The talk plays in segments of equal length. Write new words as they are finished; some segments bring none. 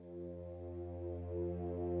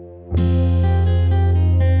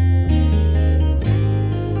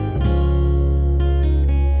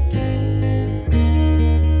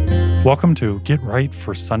Welcome to Get Right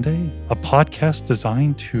for Sunday, a podcast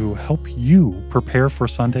designed to help you prepare for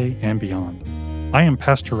Sunday and beyond. I am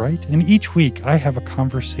Pastor Wright, and each week I have a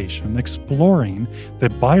conversation exploring the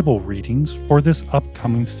Bible readings for this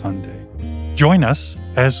upcoming Sunday. Join us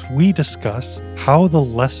as we discuss how the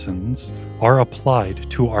lessons are applied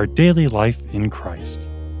to our daily life in Christ.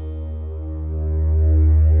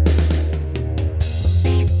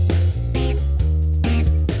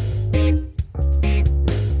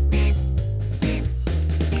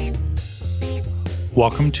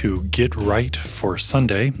 Welcome to Get Right for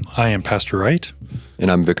Sunday. I am Pastor Wright. And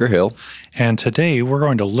I'm Vicar Hill. And today we're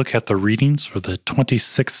going to look at the readings for the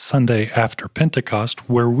 26th Sunday after Pentecost,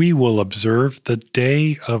 where we will observe the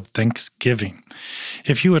Day of Thanksgiving.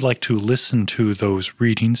 If you would like to listen to those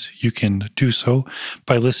readings, you can do so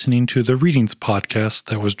by listening to the Readings podcast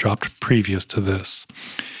that was dropped previous to this.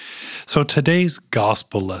 So today's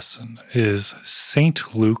gospel lesson is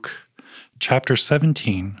St. Luke chapter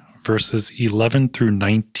 17, verses 11 through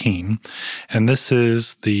 19. And this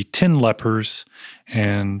is the 10 lepers,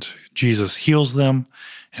 and Jesus heals them,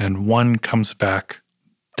 and one comes back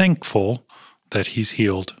thankful that he's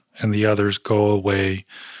healed, and the others go away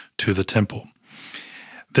to the temple.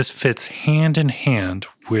 This fits hand in hand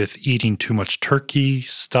with eating too much turkey,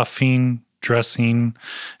 stuffing, dressing,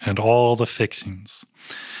 and all the fixings.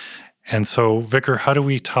 And so, Vicar, how do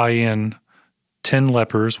we tie in 10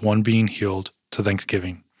 lepers, one being healed, to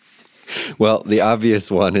Thanksgiving? Well, the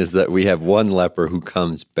obvious one is that we have one leper who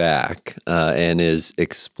comes back and is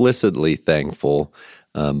explicitly thankful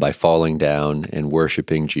by falling down and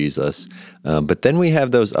worshiping Jesus. But then we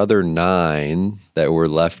have those other 9 that we're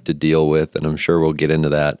left to deal with, and I'm sure we'll get into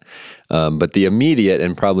that. But the immediate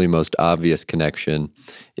and probably most obvious connection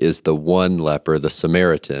is the one leper, the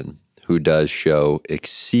Samaritan, who does show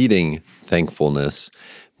exceeding thankfulness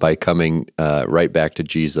by coming right back to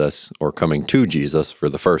Jesus, or coming to Jesus for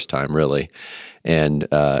the first time, really, and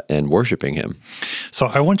worshiping him. So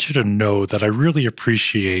I want you to know that I really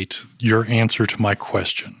appreciate your answer to my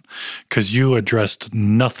question, because you addressed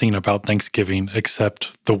nothing about Thanksgiving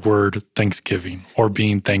except the word Thanksgiving or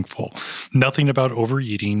being thankful. Nothing about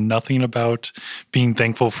overeating, nothing about being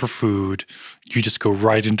thankful for food. You just go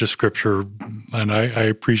right into Scripture, and I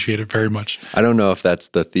appreciate it very much. I don't know if that's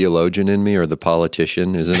the theologian in me or the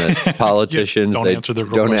politician, isn't it? Politicians, don't answer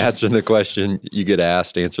the question you get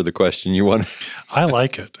asked, answer the question you want. I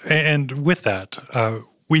like it. And with that,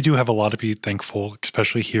 we do have a lot to be thankful,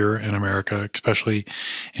 especially here in America, especially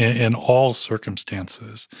in all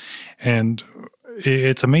circumstances. And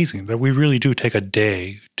it's amazing that we really do take a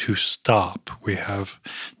day to stop. We have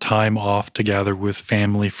time off to gather with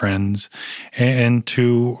family, friends, and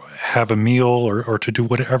to have a meal or to do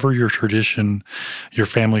whatever your tradition, your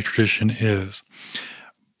family tradition is.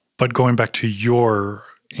 But going back to your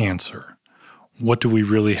answer, what do we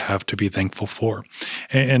really have to be thankful for?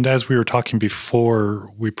 And as we were talking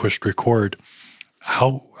before we pushed record,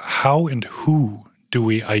 how and who do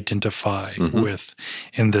we identify with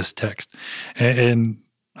in this text? And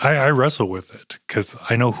I wrestle with it because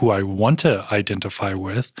I know who I want to identify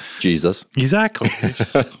with. Jesus. Exactly.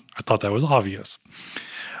 I thought that was obvious.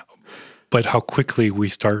 But how quickly we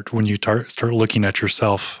start, when you start looking at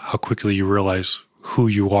yourself, how quickly you realize who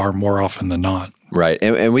you are more often than not. Right.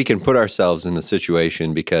 And we can put ourselves in the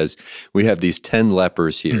situation because we have these 10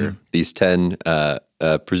 lepers here, these 10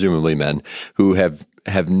 presumably men, who have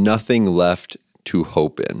nothing left to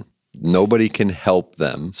hope in. Nobody can help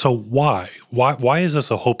them. So why? Why is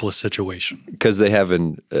this a hopeless situation? Because they have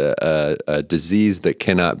a disease that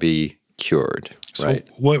cannot be cured, right?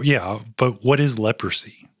 But what is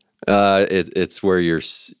leprosy? It's where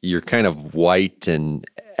you're kind of white and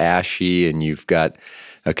ashy, and you've got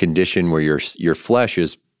a condition where your flesh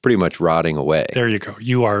is pretty much rotting away. There you go.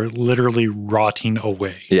 You are literally rotting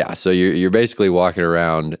away. Yeah, so you're basically walking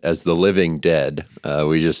around as the living dead.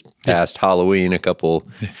 We just passed Halloween a couple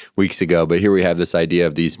weeks ago, but here we have this idea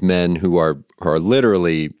of these men who are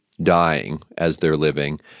literally dying as they're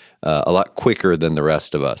living a lot quicker than the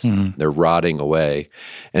rest of us. They're rotting away.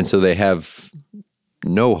 And so they have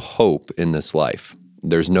no hope in this life.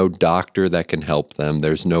 There's no doctor that can help them.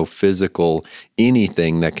 There's no physical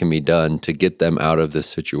anything that can be done to get them out of this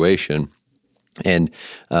situation. And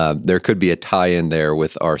there could be a tie-in there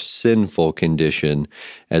with our sinful condition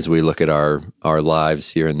as we look at our lives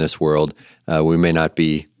here in this world. We may not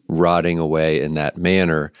be rotting away in that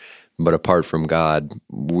manner, but apart from God,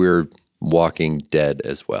 we're walking dead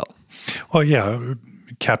as well. Well, yeah,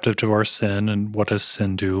 captive to our sin, and what does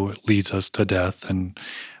sin do? It leads us to death, and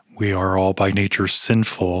we are all by nature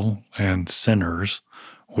sinful and sinners,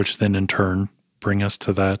 which then in turn bring us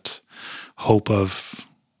to that hope of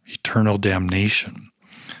eternal damnation.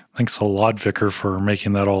 Thanks a lot, Vicar, for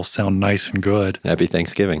making that all sound nice and good. Happy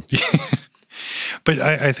Thanksgiving. But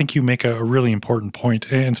I think you make a really important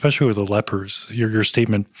point, and especially with the lepers, your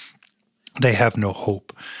statement, they have no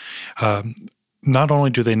hope. Not only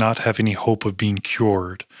do they not have any hope of being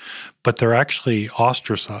cured, but they're actually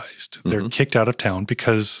ostracized. They're kicked out of town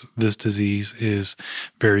because this disease is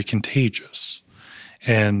very contagious.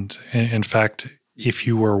 And in fact, if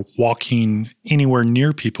you were walking anywhere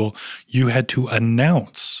near people, you had to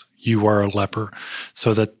announce you are a leper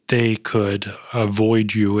so that they could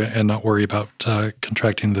avoid you and not worry about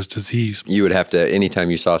contracting this disease. You would have to,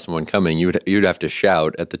 anytime you saw someone coming, you'd have to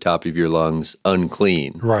shout at the top of your lungs,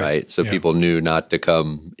 unclean, right? So people knew not to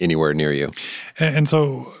come anywhere near you. And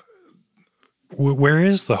so where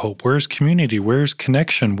is the hope? Where's community? Where's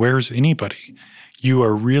connection? Where's anybody? You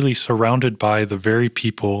are really surrounded by the very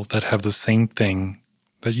people that have the same thing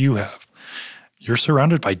that you have. You're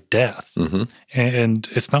surrounded by death. And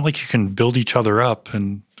it's not like you can build each other up,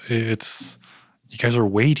 and you guys are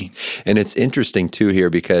waiting. And it's interesting too here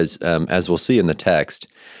because as we'll see in the text,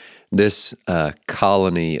 this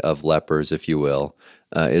colony of lepers, if you will,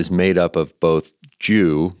 is made up of both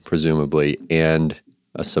Jew, presumably, and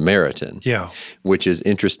a Samaritan. Yeah. Which is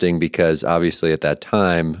interesting because obviously at that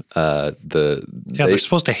time, they're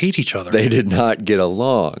supposed to hate each other. They did not get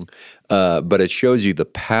along. But it shows you the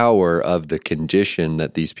power of the condition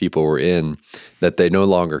that these people were in, that they no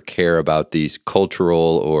longer care about these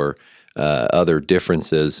cultural or other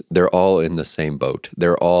differences. They're all in the same boat.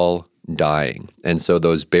 They're all dying. And so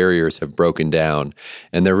those barriers have broken down,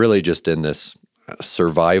 and they're really just in this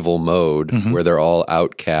survival mode where they're all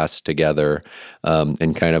outcast together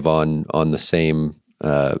and kind of on the same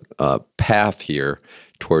path here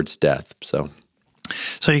towards death.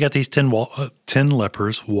 So you got these 10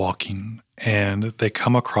 lepers walking, and they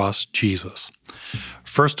come across Jesus.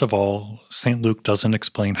 First of all, St. Luke doesn't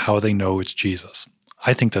explain how they know it's Jesus.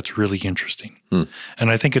 I think that's really interesting. And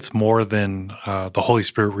I think it's more than the Holy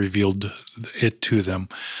Spirit revealed it to them.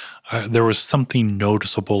 There was something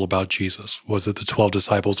noticeable about Jesus. Was it the 12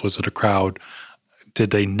 disciples? Was it a crowd?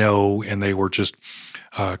 Did they know and they were just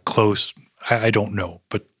close? I don't know,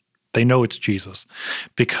 but they know it's Jesus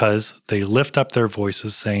because they lift up their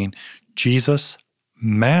voices saying, "Jesus,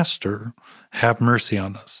 Master, have mercy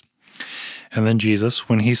on us." And then Jesus,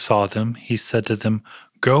 when he saw them, he said to them,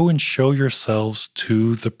 "Go and show yourselves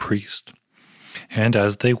to the priest." And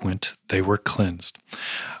as they went, they were cleansed.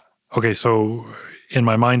 Okay, so in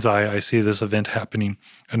my mind's eye, I see this event happening.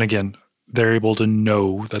 And again, they're able to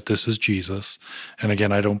know that this is Jesus. And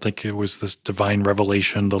again, I don't think it was this divine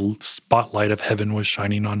revelation. The spotlight of heaven was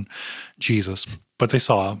shining on Jesus. But they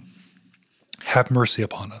saw, "Have mercy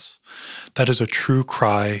upon us." That is a true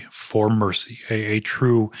cry for mercy, a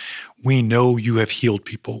true, we know you have healed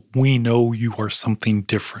people. We know you are something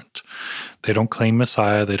different. They don't claim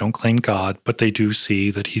Messiah. They don't claim God, but they do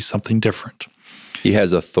see that he's something different. He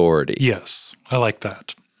has authority. Yes, I like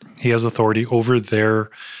that. He has authority over their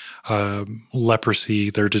leprosy,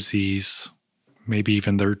 their disease, maybe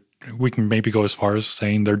even we can maybe go as far as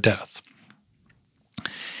saying their death.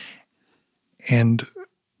 And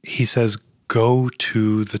he says, go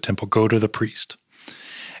to the temple, go to the priest.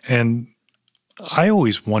 And I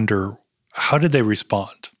always wonder, how did they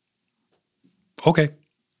respond? Okay,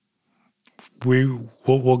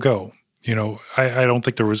 we'll go. You know, I don't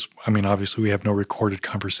think there was, obviously we have no recorded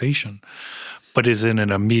conversation, but is it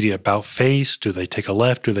an immediate about face? Do they take a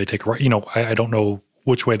left? Do they take a right? You know, I don't know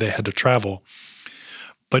which way they had to travel.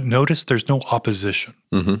 But notice there's no opposition.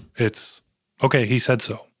 It's, okay, he said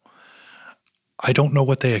so. I don't know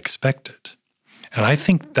what they expected. And I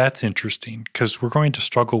think that's interesting because we're going to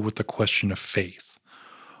struggle with the question of faith.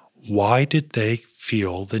 Why did they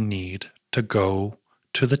feel the need to go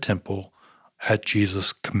to the temple at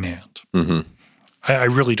Jesus' command? I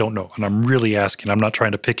really don't know, and I'm really asking. I'm not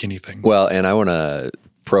trying to pick anything. Well, and I want to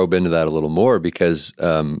probe into that a little more because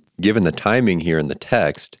given the timing here in the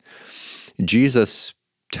text, Jesus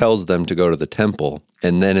tells them to go to the temple,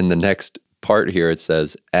 and then in the next part here it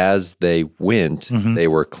says, as they went, they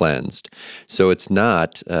were cleansed. So it's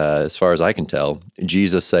not, as far as I can tell,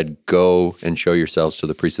 Jesus said, go and show yourselves to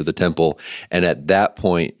the priest of the temple, and at that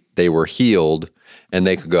point they were healed, and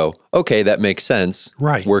they could go, okay, that makes sense.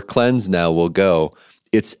 Right. We're cleansed now, we'll go.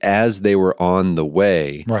 It's as they were on the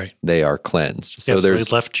way, they are cleansed. So they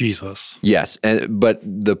left Jesus. Yes, but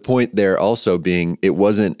the point there also being, it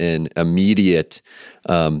wasn't an immediate,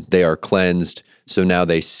 they are cleansed, so now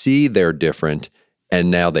they see they're different,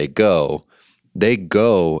 and now they go. They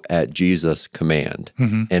go at Jesus' command,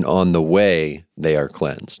 and on the way, they are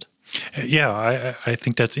cleansed. Yeah, I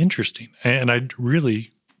think that's interesting. And I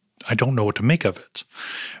really I don't know what to make of it.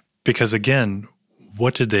 Because again,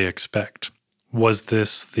 what did they expect? Was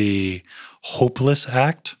this the hopeless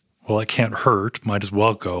act? Well, it can't hurt, might as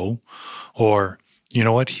well go. Or, you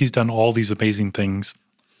know what? He's done all these amazing things.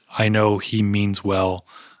 I know he means well,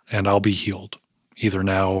 and I'll be healed, either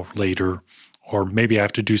now or later. Or maybe I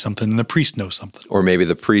have to do something and the priest knows something. Or maybe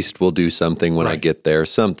the priest will do something when I get there,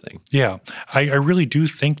 something. Yeah, I really do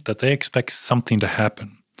think that they expect something to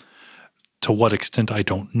happen. To what extent, I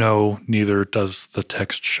don't know. Neither does the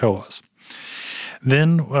text show us.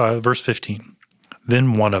 Then, verse 15,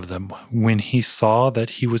 then one of them, when he saw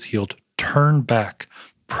that he was healed, turned back,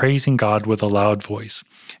 praising God with a loud voice,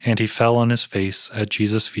 and he fell on his face at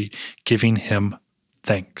Jesus' feet, giving him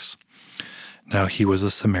thanks. Now he was a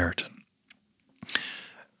Samaritan.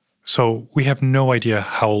 So we have no idea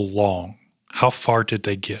how far did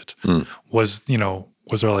they get? Was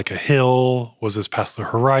there like a hill? Was this past the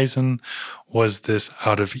horizon? Was this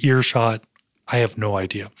out of earshot? I have no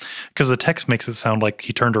idea. Because the text makes it sound like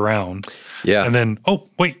he turned around. Yeah. And then, oh,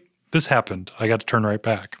 wait, this happened. I got to turn right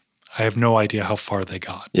back. I have no idea how far they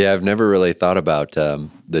got. Yeah, I've never really thought about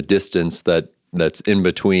the distance that's in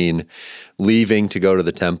between leaving to go to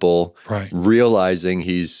the temple, realizing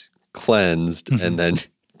he's cleansed, and then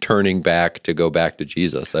turning back to go back to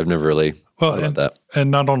Jesus. I've never really thought about that. And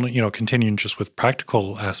not only, continuing just with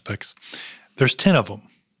practical aspects, there's 10 of them,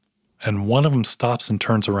 and one of them stops and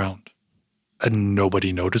turns around, and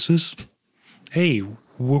nobody notices. Hey,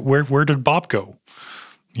 where did Bob go?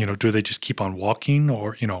 Do they just keep on walking?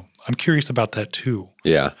 Or, I'm curious about that too.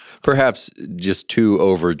 Yeah. Perhaps just too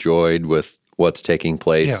overjoyed with what's taking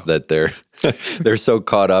place that they're so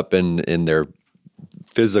caught up in their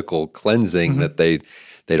physical cleansing that they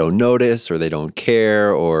don't notice or they don't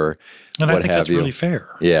care or and what I think have that's you. really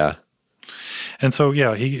fair. Yeah. And so,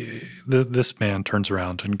 this man turns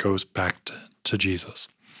around and goes back to Jesus.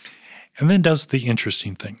 And then does the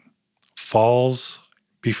interesting thing. Falls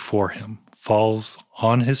before him, falls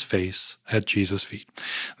on his face at Jesus' feet.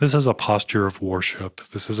 This is a posture of worship.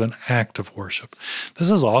 This is an act of worship.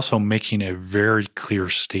 This is also making a very clear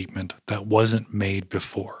statement that wasn't made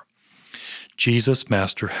before. Jesus,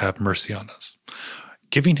 Master, have mercy on us.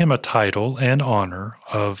 Giving him a title and honor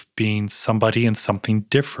of being somebody and something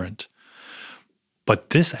different. But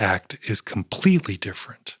this act is completely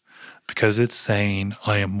different because it's saying,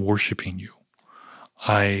 I am worshiping you.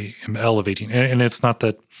 I am elevating. And it's not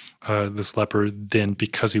that this leper then,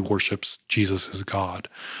 because he worships Jesus as God,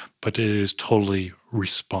 but it is totally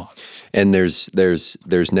response. And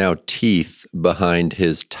there's now teeth behind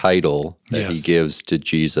his title that he gives to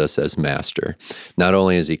Jesus as master. Not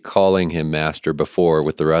only is he calling him master before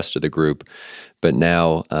with the rest of the group, but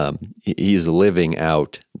now he's living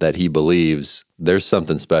out that he believes there's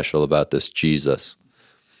something special about this Jesus.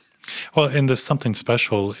 Well, and this something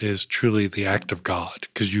special is truly the act of God,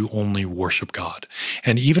 because you only worship God.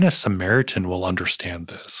 And even a Samaritan will understand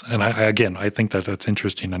this. And I think that that's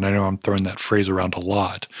interesting. And I know I'm throwing that phrase around a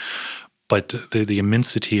lot, but the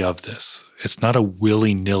immensity of this, it's not a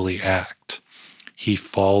willy-nilly act. He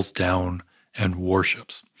falls down and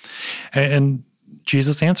worships. And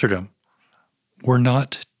Jesus answered him, were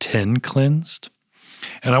not 10 cleansed?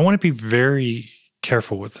 And I want to be very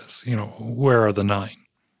careful with this. Where are the 9?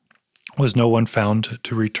 Was no one found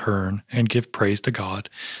to return and give praise to God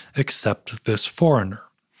except this foreigner?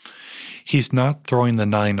 He's not throwing the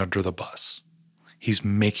 9 under the bus. He's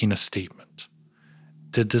making a statement.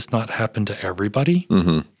 Did this not happen to everybody?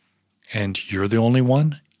 Mm-hmm. And you're the only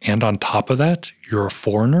one? And on top of that, you're a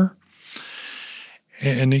foreigner?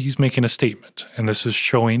 And he's making a statement. And this is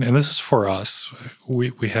showing, and this is for us.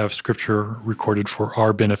 We have scripture recorded for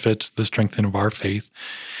our benefit, the strengthening of our faith.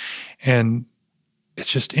 And it's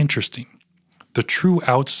just interesting. The true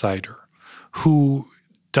outsider who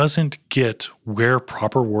doesn't get where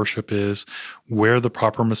proper worship is, where the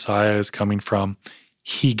proper Messiah is coming from,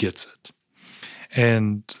 he gets it.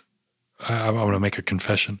 And I'm going to make a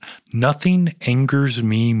confession. Nothing angers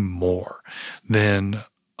me more than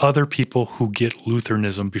other people who get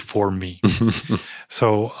Lutheranism before me.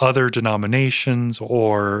 So other denominations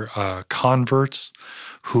or converts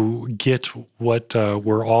who get what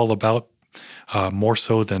we're all about more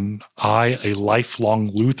so than I, a lifelong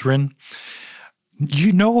Lutheran.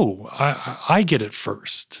 I get it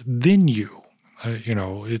first, then you.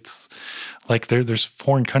 It's like there's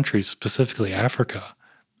foreign countries, specifically Africa.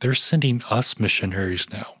 They're sending us missionaries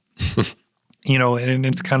now. And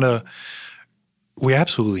it's kind of, we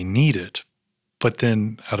absolutely need it. But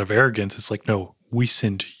then out of arrogance, it's like, no, we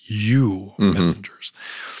send you messengers.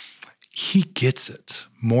 He gets it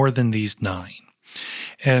more than these 9.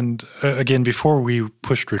 And again, before we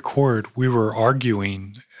pushed record, we were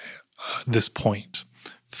arguing this point,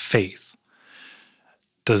 faith.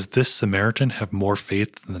 Does this Samaritan have more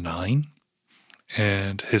faith than the 9?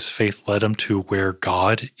 And his faith led him to where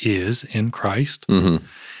God is in Christ? Mm-hmm.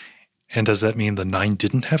 And does that mean the 9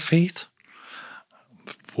 didn't have faith?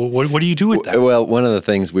 What do you do with that? Well, one of the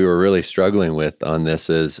things we were really struggling with on this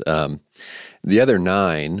is the other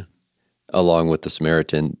 9, along with the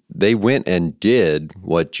Samaritan, they went and did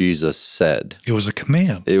what Jesus said. It was a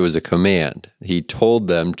command. It was a command. He told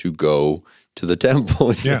them to go to the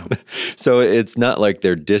temple. Yeah. So it's not like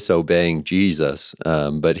they're disobeying Jesus,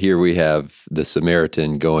 but here we have the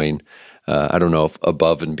Samaritan going, I don't know if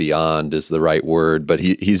above and beyond is the right word, but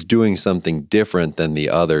he's doing something different than the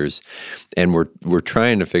others. And we're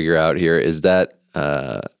trying to figure out here, is that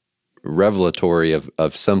revelatory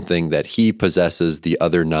of something that he possesses, the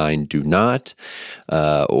other 9 do not,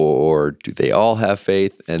 or do they all have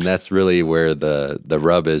faith? And that's really where the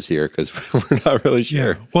rub is here, because we're not really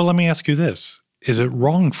sure. Yeah. Well, let me ask you this. Is it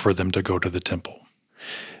wrong for them to go to the temple?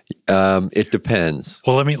 It depends.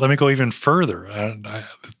 Well, let me go even further.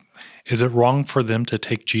 Is it wrong for them to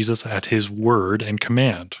take Jesus at his word and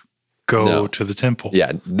command? Go to the temple.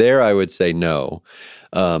 Yeah, there I would say no.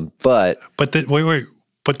 But wait.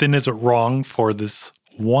 But then is it wrong for this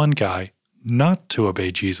one guy not to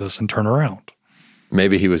obey Jesus and turn around?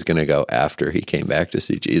 Maybe he was going to go after he came back to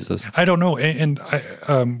see Jesus. I don't know. And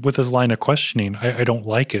with this line of questioning, I don't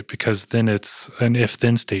like it, because then it's an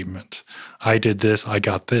if-then statement. I did this, I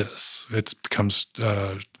got this. It becomes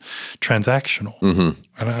transactional. Mm-hmm.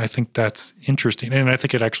 And I think that's interesting. And I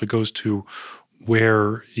think it actually goes to,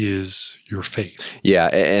 where is your faith? Yeah,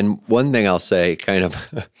 and one thing I'll say kind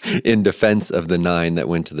of in defense of the 9 that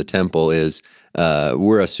went to the temple is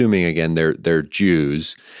we're assuming, again, they're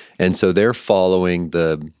Jews, and so they're following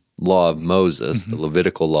the law of Moses, the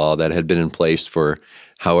Levitical law that had been in place for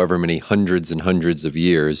however many hundreds and hundreds of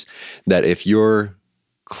years, that if you're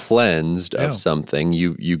cleansed of something,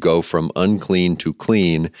 you go from unclean to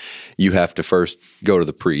clean, you have to first go to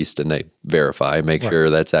the priest and they verify, make sure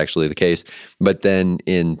that's actually the case. But then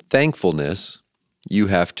in thankfulness, you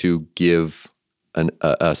have to give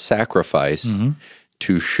a sacrifice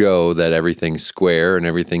to show that everything's square and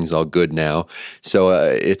everything's all good now. So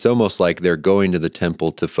it's almost like they're going to the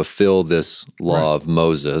temple to fulfill this law of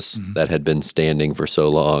Moses that had been standing for so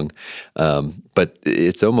long. But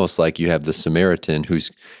it's almost like you have the Samaritan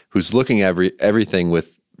who's looking at everything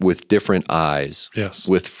with different eyes,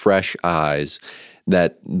 with fresh eyes,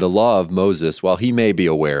 that the law of Moses, while he may be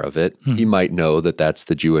aware of it, he might know that that's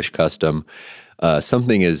the Jewish custom,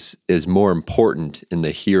 something is more important in the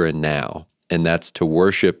here and now. And that's to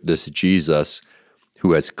worship this Jesus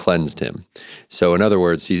who has cleansed him. So in other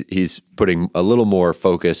words, he's putting a little more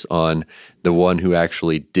focus on the one who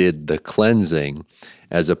actually did the cleansing,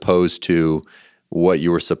 as opposed to what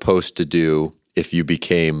you were supposed to do if you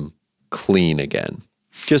became clean again.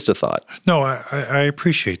 Just a thought. No, I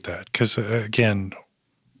appreciate that, because, again,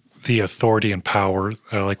 the authority and power,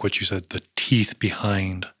 I like what you said, the teeth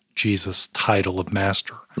behind Jesus' title of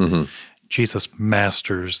master. Mm-hmm. Jesus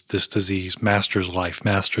masters this disease, masters life,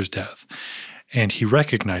 masters death. And he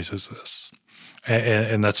recognizes this.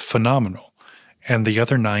 And that's phenomenal. And the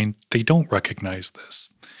other 9, they don't recognize this.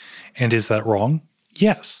 And is that wrong?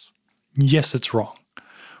 Yes. Yes, it's wrong.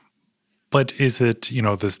 But is it,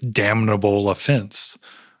 this damnable offense?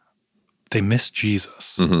 They miss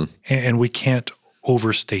Jesus. Mm-hmm. And we can't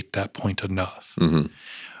overstate that point enough. Mm-hmm.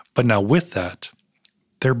 But now with that,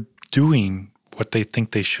 they're doing what they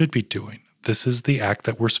think they should be doing. This is the act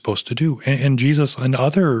that we're supposed to do. And Jesus, and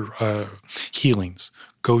other healings,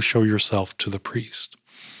 go show yourself to the priest.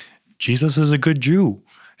 Jesus is a good Jew,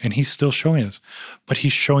 and he's still showing us. But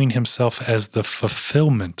he's showing himself as the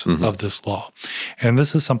fulfillment of this law. And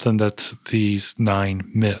this is something that these 9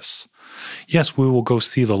 miss. Yes, we will go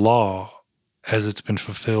see the law as it's been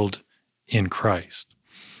fulfilled in Christ.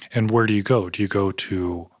 And where do you go? Do you go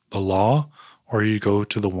to the law, or you go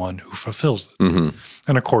to the one who fulfills it? Mm-hmm.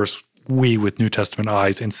 And of course, we with New Testament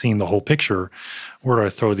eyes and seeing the whole picture, where do I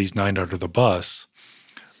throw these 9 under the bus?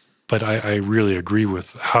 But I really agree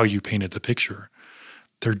with how you painted the picture.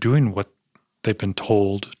 They're doing what they've been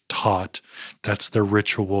told, taught. That's their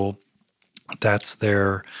ritual. That's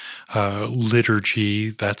their liturgy.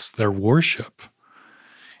 That's their worship.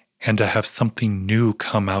 And to have something new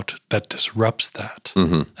come out that disrupts that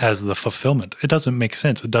as the fulfillment, it doesn't make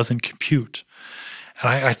sense. It doesn't compute. And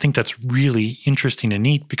I think that's really interesting and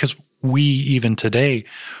neat, because we, even today,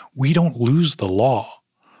 we don't lose the law.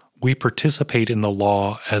 We participate in the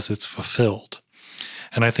law as it's fulfilled.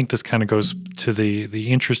 And I think this kind of goes to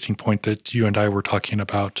the interesting point that you and I were talking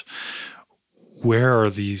about. Where are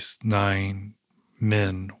these 9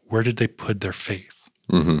 men? Where did they put their faith?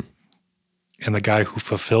 Mm-hmm. In the guy who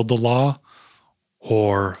fulfilled the law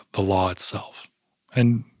or the law itself?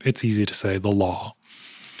 And it's easy to say the law.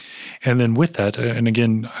 And then with that, and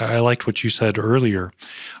again, I liked what you said earlier,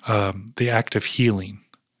 the act of healing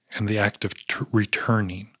and the act of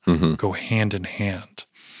returning go hand in hand.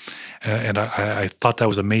 And I thought that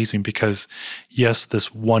was amazing because, yes,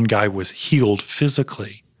 this one guy was healed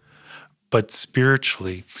physically, but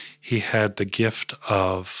spiritually, he had the gift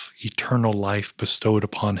of eternal life bestowed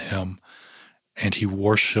upon him, and he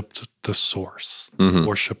worshiped the source,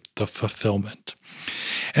 worshiped the fulfillment.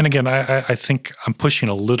 And again, I think I'm pushing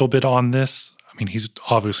a little bit on this. I mean, he's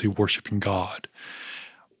obviously worshiping God,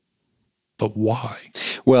 but why?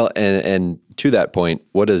 Well, and to that point,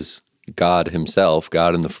 what does God himself,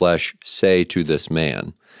 God in the flesh, say to this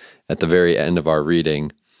man? At the very end of our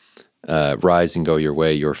reading, rise and go your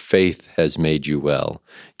way. Your faith has made you well.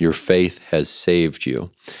 Your faith has saved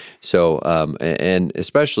you. So, and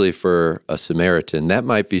especially for a Samaritan, that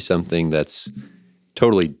might be something that's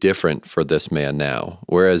totally different for this man now.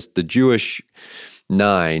 Whereas the Jewish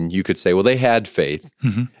 9, you could say, well, they had faith.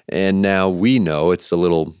 And now we know it's a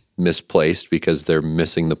little misplaced because they're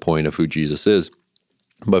missing the point of who Jesus is.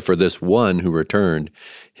 But for this one who returned,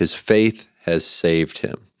 his faith has saved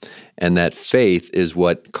him. And that faith is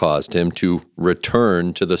what caused him to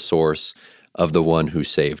return to the source of the one who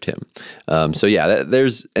saved him. So yeah,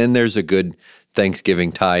 there's a good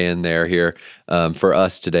Thanksgiving tie-in here for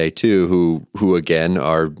us today too, who again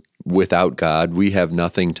are without God. We have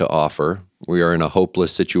nothing to offer. We are in a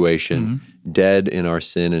hopeless situation, dead in our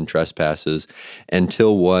sin and trespasses,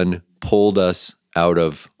 until one pulled us out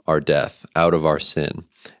of our death, out of our sin.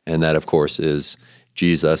 And that, of course, is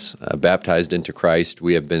Jesus, baptized into Christ.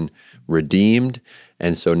 We have been redeemed,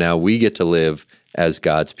 and so now we get to live as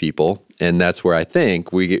God's people. And that's where I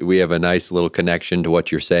think we have a nice little connection to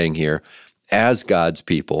what you're saying here. As God's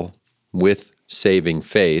people, with saving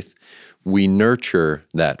faith, we nurture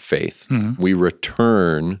that faith. We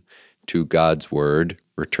return to God's word,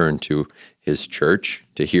 return to his church,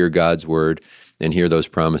 to hear God's word and hear those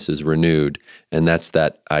promises renewed. And that's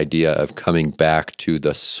that idea of coming back to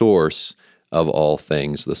the source of all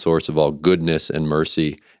things, the source of all goodness and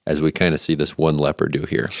mercy, as we kind of see this one leper do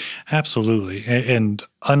here. Absolutely. And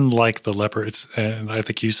unlike the leper, and I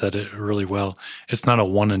think you said it really well, it's not a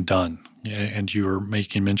one and done. And you were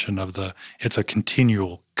making mention of it's a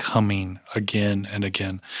continual coming again and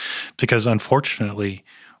again. Because unfortunately,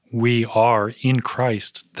 we are in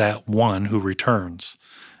Christ that one who returns.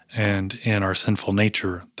 And in our sinful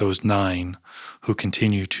nature, those 9 who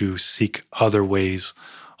continue to seek other ways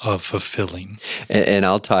of fulfilling. And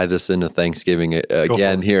I'll tie this into Thanksgiving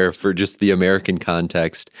again here for just the American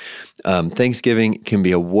context. Thanksgiving can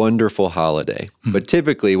be a wonderful holiday, but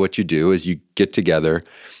typically what you do is you get together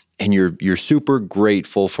and you're super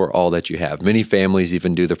grateful for all that you have. Many families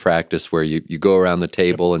even do the practice where you go around the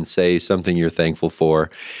table and say something you're thankful for,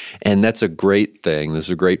 and that's a great thing. This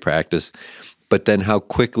is a great practice. But then how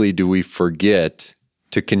quickly do we forget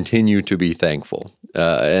to continue to be thankful?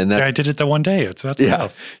 And that's, I did it the one day. That's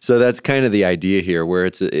enough. So that's kind of the idea here, where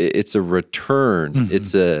it's a return.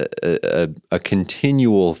 It's a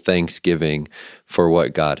continual thanksgiving for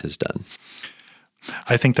what God has done.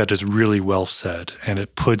 I think that is really well said, and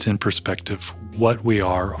it puts in perspective what we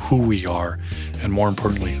are, who we are, and more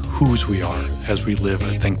importantly, whose we are as we live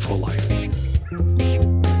a thankful life.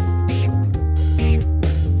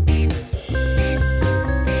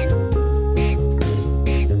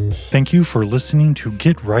 Thank you for listening to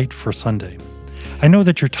Get Right for Sunday. I know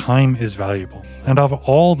that your time is valuable, and of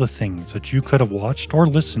all the things that you could have watched or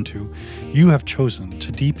listened to, you have chosen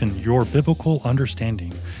to deepen your biblical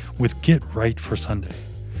understanding with Get Right for Sunday.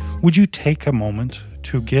 Would you take a moment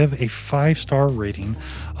to give a 5-star rating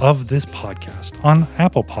of this podcast on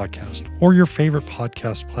Apple Podcast or your favorite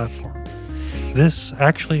podcast platform? This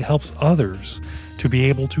actually helps others to be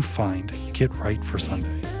able to find Get Right for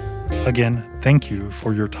Sunday. Again, thank you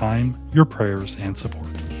for your time, your prayers, and support.